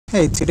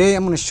Hey, today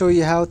I'm going to show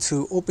you how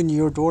to open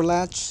your door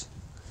latch.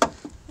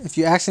 If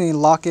you accidentally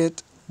lock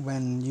it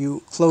when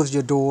you close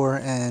your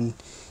door and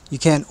you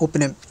can't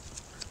open it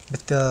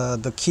with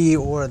the key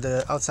or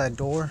the outside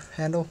door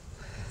handle,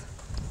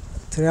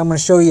 today I'm going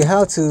to show you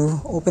how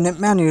to open it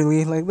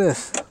manually like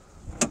this.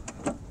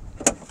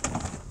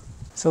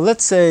 So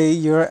let's say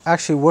you're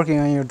actually working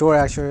on your door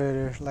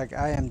actuator like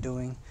I am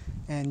doing,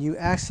 and you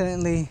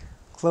accidentally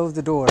close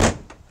the door.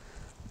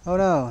 Oh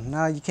no,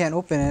 now you can't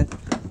open it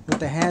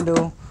with the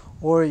handle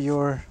or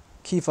your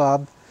key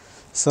fob.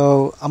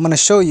 So I'm going to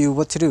show you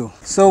what to do.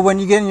 So when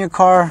you get in your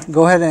car,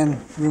 go ahead and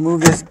remove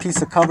this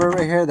piece of cover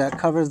right here that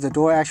covers the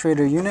door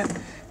actuator unit.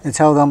 It's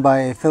held on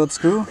by a Phillips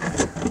screw.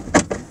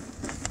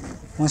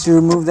 Once you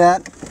remove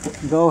that,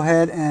 go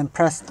ahead and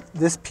press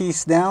this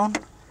piece down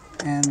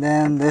and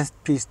then this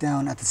piece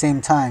down at the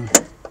same time,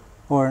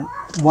 or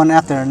one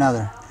after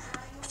another.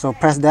 So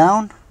press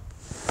down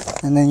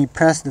and then you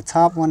press the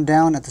top one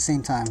down at the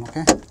same time,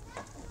 okay?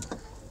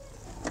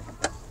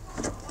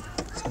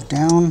 So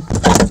down,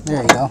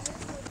 there you go.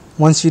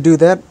 Once you do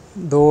that,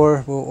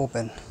 door will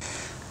open.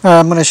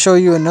 I'm going to show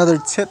you another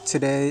tip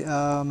today,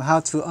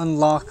 how to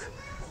unlock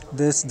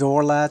this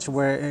door latch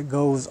where it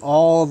goes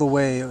all the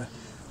way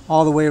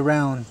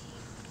around,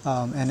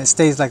 and it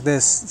stays like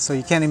this, so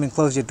you can't even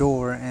close your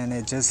door and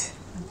it just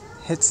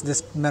hits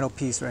this metal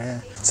piece right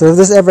here. So if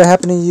this ever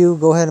happened to you,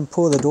 go ahead and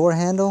pull the door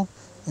handle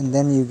and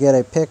then you get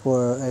a pick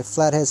or a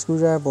flathead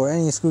screwdriver or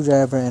any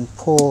screwdriver and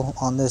pull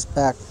on this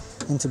back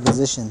into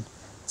position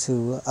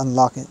to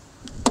unlock it.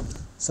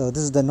 So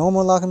this is the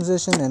normal locking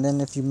position, and then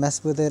if you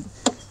mess with it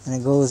and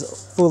it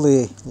goes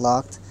fully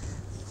locked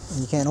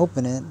and you can't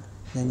open it,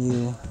 then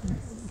you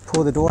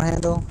pull the door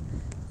handle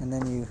and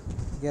then you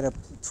get a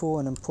tool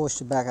and then push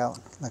it back out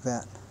like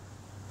that.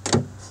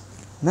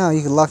 Now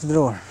you can lock the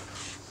door.